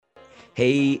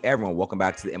Hey everyone, welcome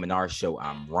back to the M&R show.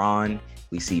 I'm Ron.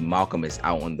 We see Malcolm is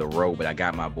out on the road, but I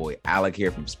got my boy Alec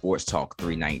here from Sports Talk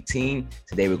 319.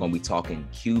 Today we're going to be talking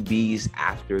QBs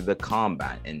after the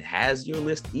combine. And has your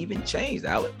list even changed,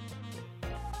 Alec?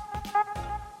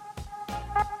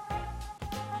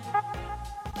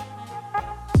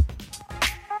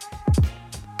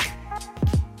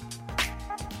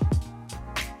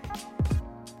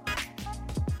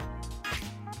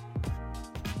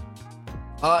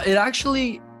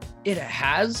 It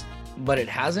has, but it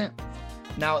hasn't.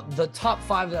 Now, the top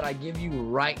five that I give you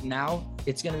right now,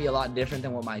 it's going to be a lot different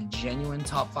than what my genuine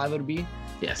top five would be.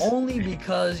 Yes. Only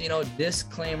because,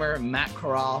 disclaimer, Matt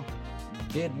Corral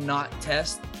did not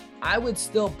test. I would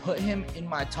still put him in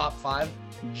my top five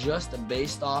just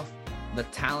based off the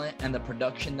talent and the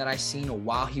production that I seen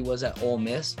while he was at Ole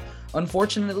Miss.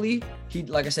 Unfortunately,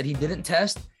 like I said, he didn't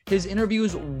test. His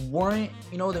interviews weren't,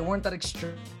 they weren't that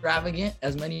extravagant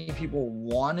as many people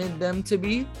wanted them to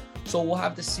be. So we'll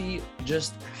have to see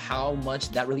just how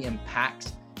much that really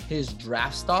impacts his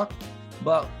draft stock.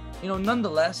 But,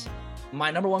 nonetheless,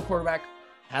 my number one quarterback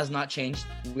has not changed.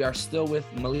 We are still with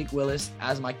Malik Willis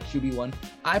as my QB1.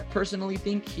 I personally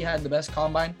think he had the best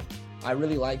combine. I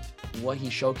really liked what he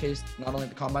showcased, not only at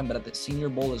the combine, but at the Senior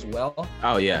Bowl as well.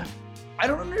 Oh, yeah. I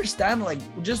don't understand,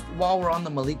 just while we're on the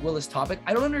Malik Willis topic,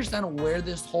 I don't understand where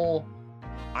this whole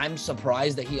I'm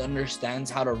surprised that he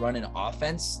understands how to run an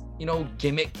offense,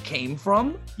 gimmick came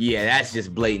from. Yeah, that's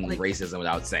just blatant racism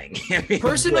without saying.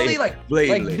 Personally,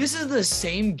 blatantly. This is the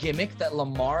same gimmick that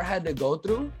Lamar had to go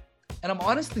through. And I'm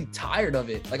honestly tired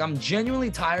of it. I'm genuinely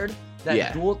tired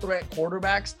that dual threat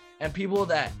quarterbacks and people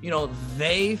that,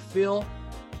 they feel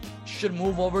should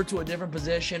move over to a different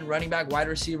position, running back, wide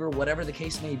receiver, whatever the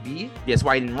case may be. That's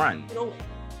why he didn't run.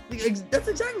 That's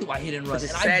exactly why he didn't run.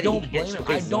 And I don't blame him.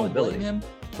 I don't blame him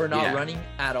for not running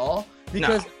at all,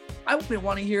 because I wouldn't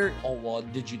want to hear, oh, well,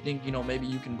 did you think, maybe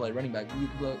you can play running back?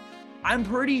 I'm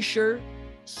pretty sure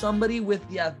somebody with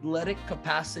the athletic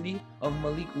capacity of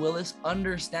Malik Willis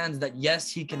understands that,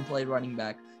 yes, he can play running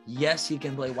back. Yes, he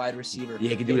can play wide receiver. Yeah,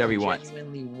 he can do whatever he wants.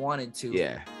 Genuinely wanted to.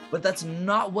 Yeah. But that's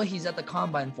not what he's at the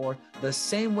combine for. The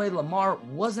same way Lamar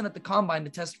wasn't at the combine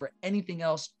to test for anything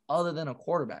else other than a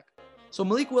quarterback. So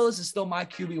Malik Willis is still my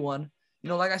QB1.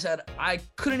 Like I said, I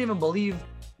couldn't even believe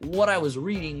what I was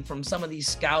reading from some of these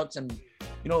scouts and,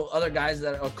 other guys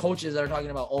that are coaches that are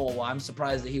talking about, oh, well, I'm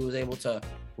surprised that he was able to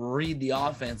read the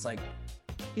offense.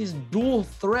 He's dual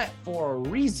threat for a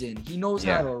reason. He knows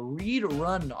how to read,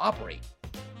 run, and operate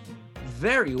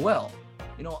very well.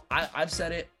 I've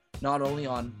said it not only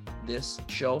on this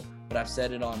show, but I've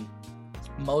said it on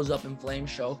Mo's Up in Flames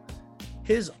show.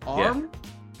 His arm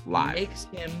makes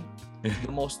him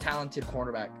the most talented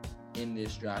cornerback in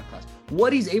this draft class.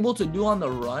 What he's able to do on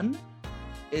the run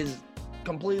is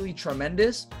completely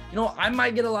tremendous. I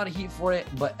might get a lot of heat for it,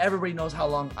 but everybody knows how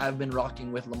long I've been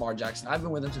rocking with Lamar Jackson. I've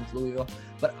been with him since Louisville,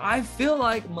 but I feel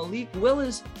like Malik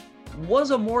Willis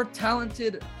was a more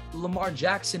talented Lamar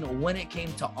Jackson when it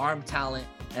came to arm talent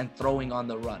and throwing on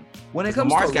the run. When it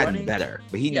comes Lamar's to running, gotten better,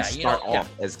 but he didn't start off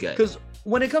as good. Because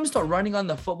when it comes to running on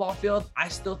the football field, I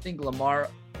still think Lamar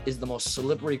is the most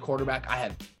slippery quarterback I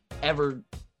have ever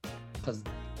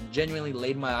genuinely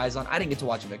laid my eyes on. I didn't get to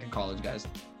watch Vic in college, guys,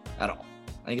 at all.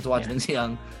 I didn't get to watch Vince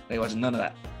Young. I didn't watch none of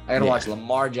that. I got to watch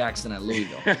Lamar Jackson at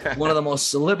Louisville. One of the most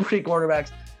slippery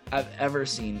quarterbacks I've ever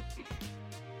seen.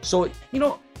 So,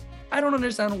 I don't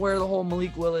understand where the whole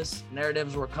Malik Willis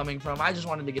narratives were coming from. I just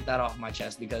wanted to get that off my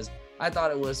chest because I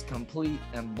thought it was complete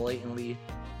and blatantly.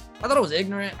 I thought it was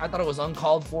ignorant. I thought it was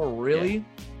uncalled for, really,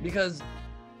 because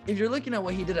if you're looking at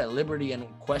what he did at Liberty and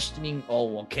questioning, oh,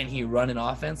 well, can he run an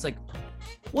offense?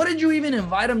 What did you even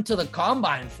invite him to the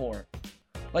combine for?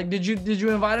 Did you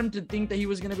invite him to think that he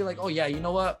was going to be like, oh, yeah, you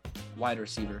know what? Wide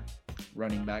receiver,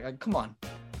 running back. Come on.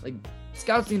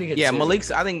 Scouts need to get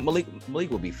serious. I think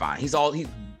Malik will be fine.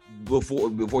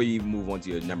 Before you even move on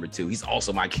to your number two, he's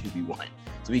also my QB1.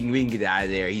 So we can get out of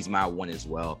there. He's my one as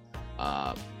well.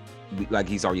 Like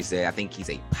he's already said, I think he's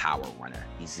a power runner.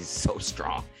 He's just so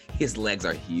strong. His legs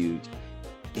are huge.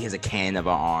 He has a cannon of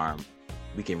an arm.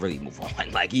 We can really move on.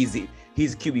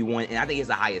 He's QB1, and I think he has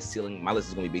the highest ceiling. My list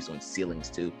is going to be based on ceilings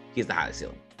too. He has the highest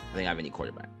ceiling. I think I have any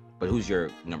quarterback. But who's your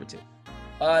number two?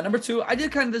 Number two, I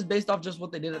did kind of this based off just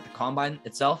what they did at the combine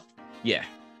itself. Yeah.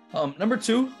 Number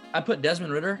two, I put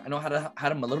Desmond Ridder. I know I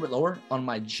had him a little bit lower on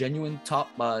my genuine top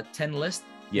 10 list.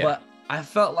 Yeah. But I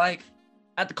felt like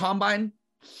at the combine,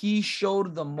 he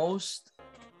showed the most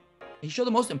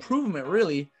improvement,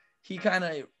 really. He kind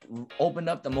of opened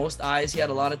up the most eyes. He had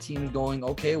a lot of teams going,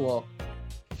 okay, well,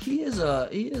 he is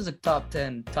a top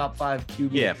 10, top 5 QB.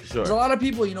 Yeah, for sure. There's a lot of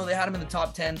people, they had him in the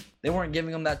top 10. They weren't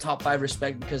giving him that top 5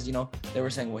 respect because, they were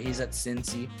saying, well, he's at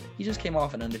Cincy. He just came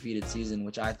off an undefeated season,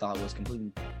 which I thought was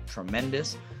completely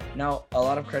tremendous. Now, a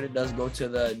lot of credit does go to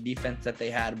the defense that they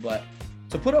had, but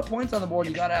to put up points on the board,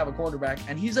 you got to have a quarterback,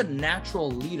 and he's a natural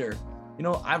leader.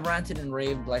 I've ranted and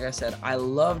raved. Like I said, I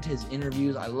loved his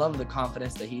interviews. I love the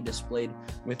confidence that he displayed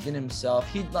within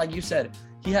himself. He, like you said,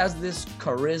 he has this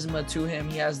charisma to him.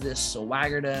 He has this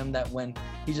swagger to him that when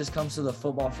he just comes to the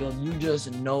football field, you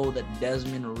just know that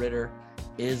Desmond Ridder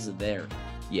is there.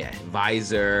 Yeah,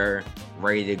 visor,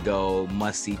 ready to go,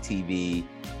 must-see TV.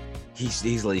 He's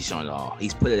literally shown it all.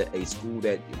 He's put a school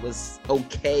that was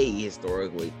okay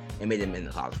historically and made him in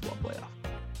the college football playoff.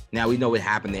 Now we know what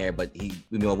happened there, but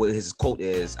what his quote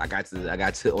is, I got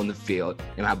to on the field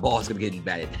and my ball's gonna get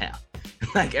batted down.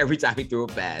 Like every time he threw a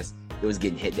pass, it was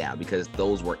getting hit down because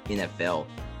those were NFL.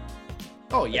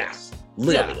 Oh yeah,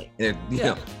 literally.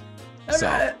 Yeah.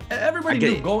 So everybody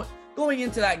knew going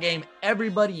into that game.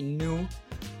 Everybody knew,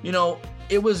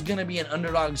 it was gonna be an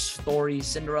underdog story,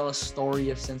 Cinderella story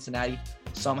if Cincinnati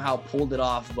somehow pulled it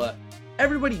off. But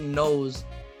everybody knows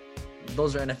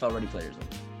those are NFL ready players.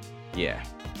 Yeah.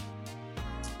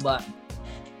 But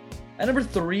at number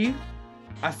 3,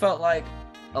 I felt like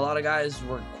a lot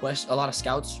of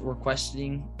scouts were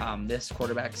questioning this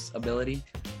quarterback's ability,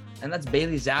 and that's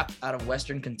Bailey Zapp out of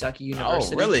Western Kentucky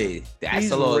University. Oh, really?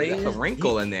 That's a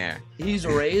wrinkle in there. He's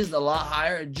raised a lot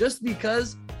higher just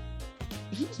because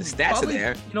the stats are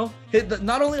there.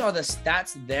 Not only are the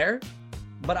stats there,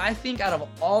 but I think out of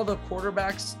all the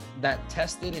quarterbacks that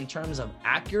tested in terms of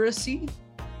accuracy,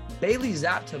 Bailey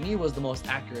Zapp, to me, was the most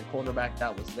accurate quarterback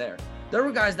that was there. There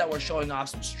were guys that were showing off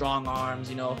some strong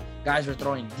arms, guys were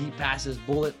throwing deep passes,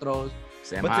 bullet throws.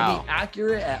 But to be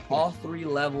accurate at all 3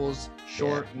 levels,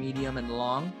 short, medium, and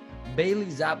long,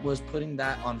 Bailey Zapp was putting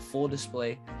that on full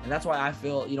display. And that's why I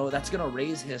feel, that's going to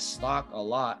raise his stock a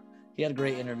lot. He had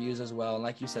great interviews as well. And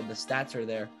like you said, the stats are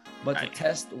there. But to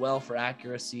test well for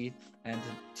accuracy, and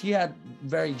he had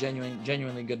very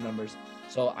genuinely good numbers.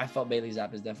 So I felt Bailey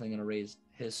Zapp is definitely going to raise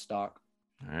his stock.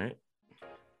 All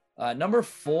right. Number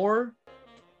 4,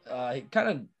 I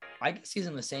guess he's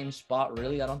in the same spot,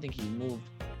 really. I don't think he's moved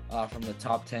from the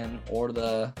top 10 or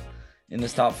in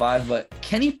this top 5, but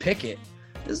Kenny Pickett.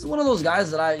 This is one of those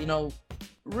guys that I,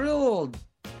 real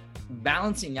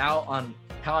balancing out on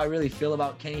how I really feel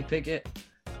about Kenny Pickett.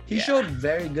 He showed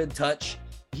very good touch.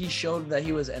 He showed that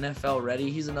he was NFL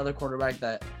ready. He's another quarterback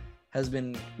that has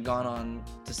been gone on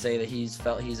to say that he's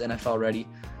NFL ready.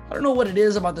 I don't know what it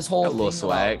is about this whole little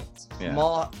swag.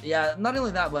 Not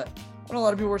only that, but I know a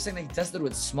lot of people were saying that he tested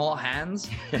with small hands.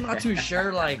 I'm not too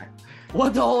sure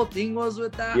what the whole thing was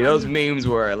with that. Those memes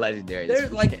were legendary.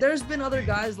 There's been other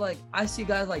guys, I see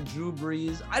guys like Drew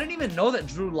Brees. I didn't even know that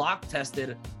Drew Lock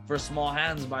tested for small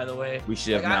hands, by the way. We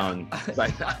should have known.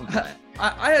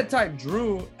 I had typed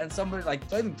Drew, and somebody, I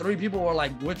think 3 people were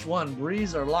like, which one,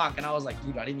 Brees or Lock? And I was like,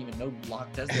 dude, I didn't even know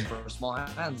Lock tested for small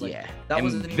hands. That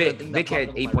wasn't even a thing. Vic had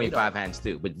 8.5 hands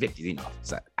too, but Vic, he's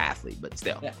an athlete, but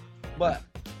still. Yeah. But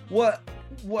what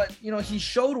he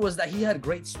showed was that he had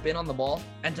great spin on the ball,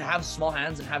 and to have small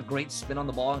hands and have great spin on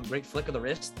the ball and great flick of the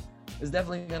wrist is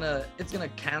definitely gonna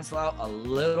cancel out a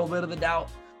little bit of the doubt.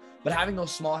 But having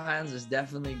those small hands is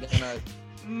definitely gonna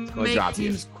make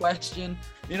teams question,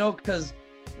 because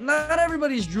not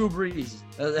everybody's Drew Brees.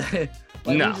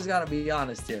 We just gotta be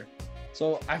honest here.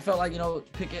 So I felt like,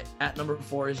 Pickett at number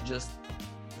 4 is just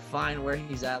fine where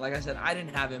he's at. Like I said, I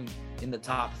didn't have him in the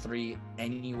top 3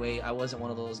 anyway. I wasn't one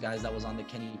of those guys that was on the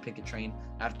Kenny Pickett train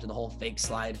after the whole fake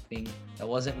slide thing. That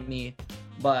wasn't me.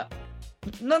 But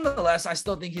nonetheless, I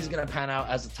still think he's going to pan out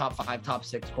as a top 5, top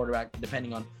 6 quarterback,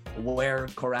 depending on where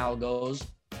Corral goes.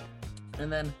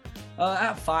 And then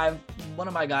at 5, one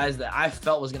of my guys that I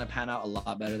felt was going to pan out a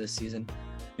lot better this season.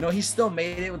 He still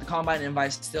made it with the Combine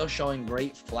invite, still showing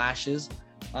great flashes.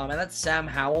 And that's Sam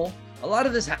Howell. A lot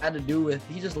of this had to do with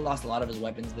he just lost a lot of his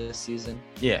weapons this season.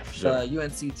 Yeah, for sure. The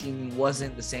UNC team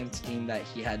wasn't the same team that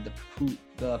he had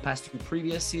the past 2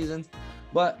 previous seasons.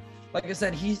 But like I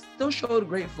said, he still showed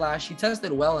great flash. He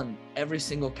tested well in every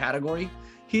single category.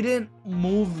 He didn't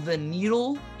move the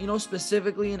needle,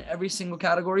 specifically in every single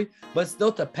category, but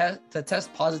still to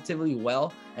test positively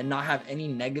well and not have any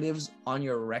negatives on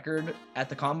your record at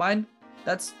the Combine.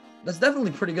 That's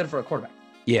definitely pretty good for a quarterback.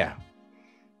 Yeah.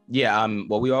 Yeah,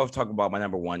 well, we always talk about my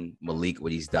number 1, Malik,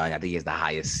 what he's done. I think he has the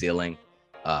highest ceiling.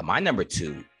 My number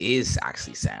 2 is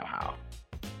actually Sam Howell,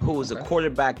 who is a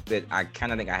quarterback that I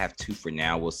kind of think I have 2 for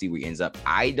now. We'll see where he ends up.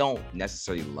 I don't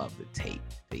necessarily love the tape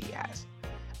that he has.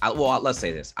 Let's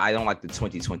say this. I don't like the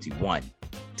 2021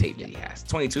 tape that he has.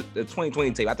 The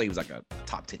 2020 tape, I thought he was like a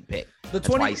top 10 pick. That's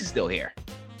why he's still here.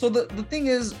 So the thing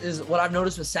is what I've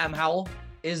noticed with Sam Howell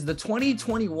is the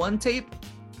 2021 tape,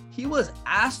 he was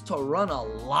asked to run a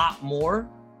lot more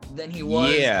than he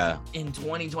was in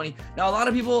 2020. Now, a lot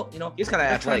of people, he's kind of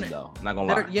athletic though. I'm not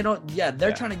gonna lie.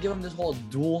 They're trying to give him this whole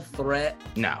dual threat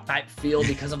type feel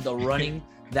because of the running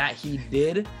that he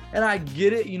did. And I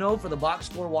get it, for the box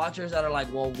score watchers that are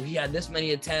like, well, he had this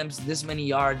many attempts, this many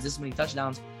yards, this many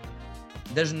touchdowns.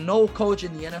 There's no coach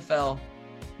in the NFL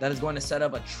that is going to set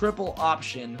up a triple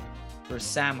option for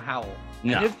Sam Howell.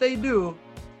 No. And if they do,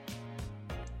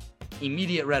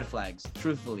 immediate red flags,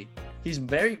 truthfully. He's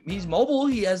mobile.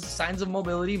 He has signs of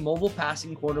mobility, mobile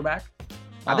passing quarterback.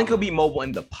 I think he'll be mobile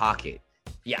in the pocket.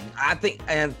 Yeah. I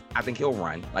think he'll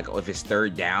run. Like if it's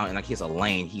third down and like he has a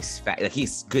lane, he's fat. Like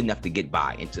he's good enough to get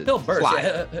by into. He'll burst.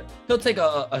 Yeah. He'll take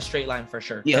a straight line for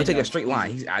sure. Yeah, he'll take a straight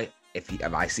line.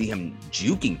 If I see him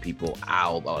juking people,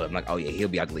 I'm like, oh yeah, he'll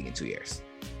be out the league in 2 years.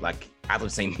 Like I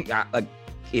was saying, like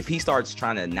if he starts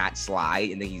trying to not slide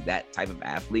and then he's that type of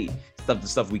athlete, the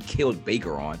stuff we killed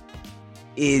Baker on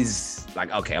is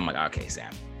like, okay, I'm like, okay,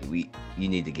 Sam, you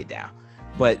need to get down.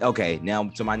 But okay, now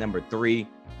to my number 3,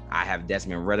 I have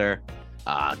Desmond Ridder.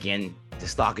 Again, the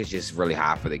stock is just really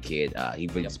high for the kid. He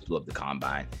really just blew up the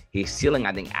combine. His ceiling,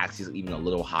 I think, actually is even a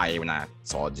little higher when I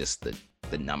saw just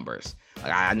the numbers.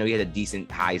 Like I know he had a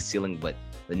decent high ceiling, but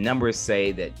the numbers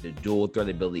say that the dual threat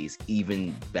ability is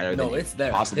even better than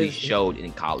it possibly showed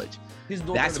in college.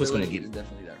 That's what's going to get it.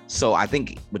 Definitely there. So I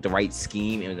think with the right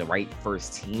scheme and with the right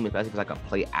first team, if it's like a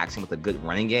play action with a good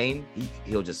running game,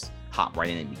 he'll just hop right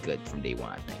in and be good from day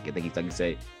one. I think he's, like you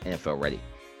say, NFL ready.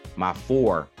 My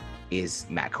 4 is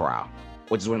Matt Corral,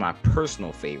 which is one of my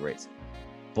personal favorites.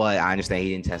 But I understand he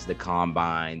didn't test the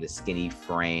combine, the skinny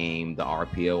frame, the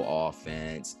RPO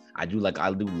offense. I do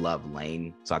love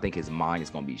Lane, so I think his mind is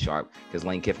going to be sharp because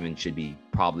Lane Kiffin should be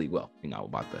probably about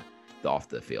the off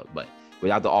the field, but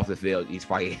without the off the field, he's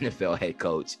probably an NFL head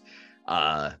coach.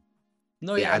 I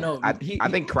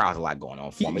think Corral's a lot going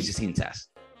on for him. It's just he didn't test.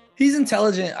 He's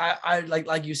intelligent. I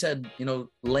like you said,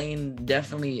 Lane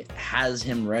definitely has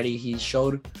him ready. He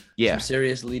showed some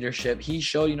serious leadership. He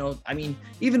showed,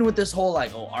 even with this whole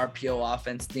RPO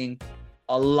offense thing,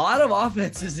 a lot of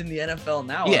offenses in the NFL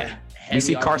now. Yeah. We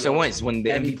see Carson Wentz win the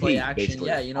MVP. Play action. Basically,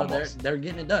 yeah, they're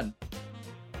getting it done.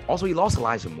 Also, he lost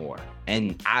Elijah Moore,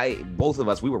 and both of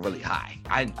us, we were really high.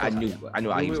 I knew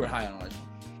we were high on Elijah.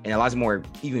 And Elijah Moore,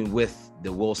 even with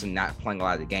the Wilson not playing a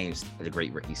lot of the games, had a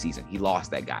great rookie season. He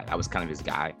lost that guy. I was kind of his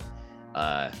guy.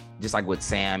 Just like with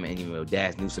Sam and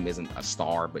Daz Newsome isn't a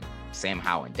star, but Sam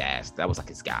Howell and Daz, that was like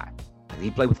his guy.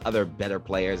 He played with other better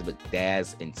players, but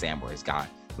Daz and Sam were his guy.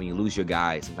 When you lose your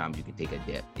guy, sometimes you can take a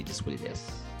dip. It's just what it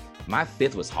is. My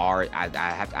 5th was hard.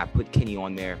 I put Kenny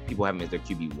on there. People have him as their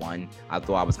QB1. I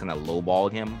thought I was kind of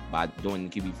lowballed him by doing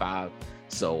the QB5.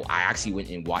 So I actually went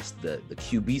and watched the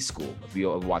QB school. If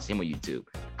you ever watched him on YouTube,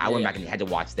 I went back and had to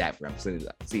watch that for him. So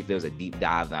see if there was a deep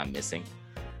dive that I'm missing.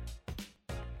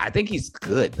 I think he's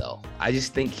good though. I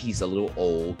just think he's a little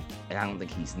old, and I don't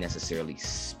think he's necessarily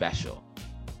special.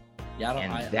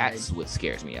 Yeah, that's what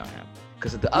scares me on him.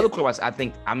 Because the other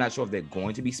quarterbacks, I'm not sure if they're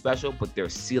going to be special, but their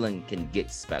ceiling can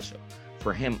get special.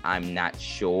 For him, I'm not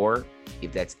sure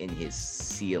if that's in his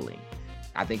ceiling.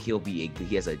 I think he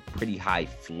has a pretty high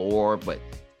floor, but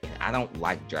I don't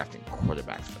like drafting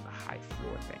quarterbacks for the high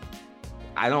floor thing.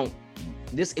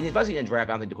 And especially in draft,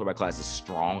 I don't think the quarterback class is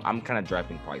strong. I'm kind of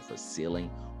drafting probably for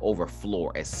ceiling over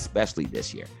floor, especially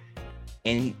this year.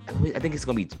 And I think the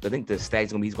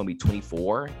stats he's going to be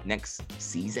 24 next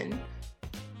season.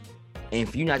 And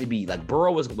for you not to be like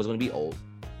Burrow was going to be old,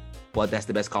 but that's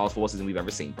the best college football season we've ever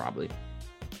seen, probably.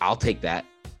 I'll take that.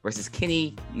 Versus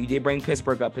Kenny, you did bring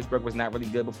Pittsburgh up. Pittsburgh was not really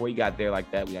good before he got there like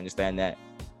that. We understand that.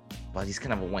 But he's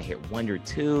kind of a one-hit wonder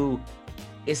too.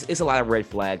 It's a lot of red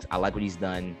flags. I like what he's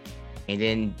done. And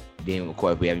then of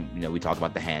course we talked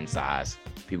about the hand size.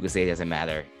 People can say it doesn't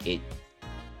matter.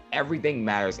 Everything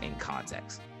matters in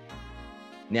context.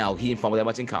 Now, he didn't fumble that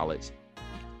much in college.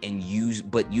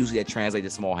 But usually that translates to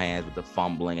small hands with the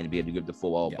fumbling and to be able to grip the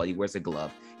football. Yeah. But he wears a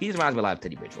glove. He just reminds me a lot of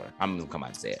Teddy Bridgewater. I'm gonna come out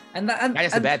and say it. And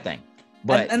that's a bad thing.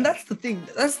 But that's the thing.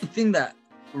 That's the thing that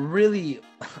really,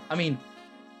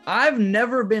 I've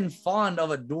never been fond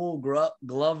of a dual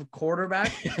glove quarterback.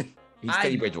 He's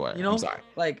Teddy Bridgewater. I'm sorry.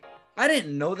 Like I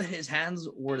didn't know that his hands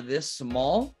were this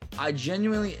small. I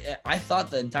thought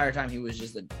the entire time he was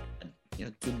just a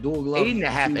dual glove.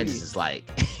 8.5 inches is like.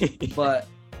 But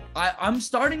I'm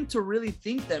starting to really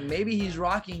think that maybe he's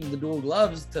rocking the dual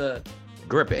gloves to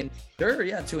grip it.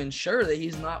 To ensure that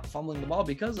he's not fumbling the ball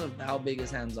because of how big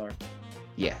his hands are.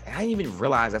 Yeah, and I didn't even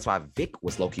realize that's why Vic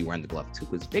was low-key wearing the glove too,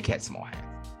 because Vic had small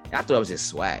hands. And I thought it was just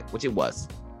swag, which it was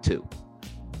too.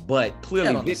 But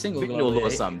clearly, Vic knew a little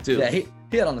something too. Yeah,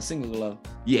 he had on the single glove.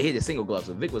 Yeah, he had the single glove,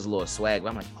 so Vic was a little swag. But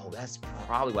I'm like, oh, that's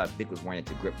probably why Vic was wearing it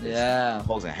to grip this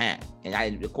opposing hand. And I,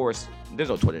 of course, there's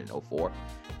no Twitter in 04,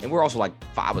 and we're also like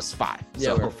I was 5.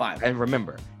 Yeah, so we're 5. I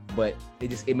remember, but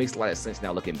it makes a lot of sense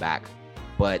now looking back.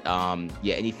 But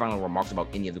yeah, any final remarks about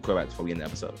any of the quarterbacks before we end the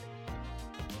episode?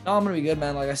 No, I'm gonna be good,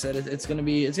 man. Like I said, it's gonna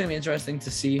be interesting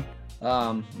to see.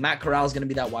 Matt Corral is gonna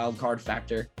be that wild card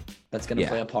factor that's gonna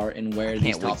play a part in where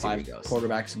these top 5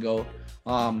 quarterbacks go.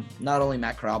 Not only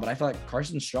Matt Corral, but I feel like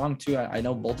Carson Strong too. I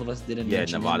know both of us didn't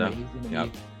mention Nevada.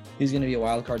 Him, he's gonna be a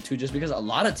wild card too, just because a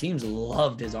lot of teams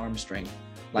loved his arm strength.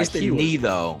 Like it's the knee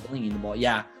though. Flinging the ball.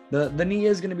 Yeah, the knee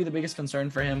is gonna be the biggest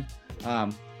concern for him.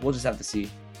 We'll just have to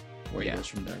see where he goes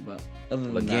from there. But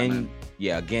other than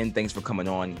again, thanks for coming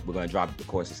on. We're gonna drop, of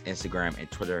course, his Instagram and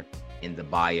Twitter in the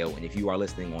bio. And if you are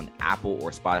listening on Apple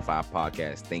or Spotify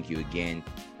podcast, thank you again.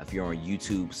 If you're on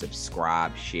YouTube,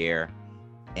 subscribe, share.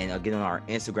 And again, on our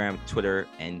Instagram, Twitter,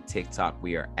 and TikTok,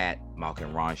 we are at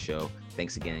Malcolm Ron Show.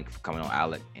 Thanks again for coming on,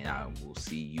 Alec, and I will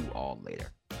see you all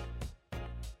later.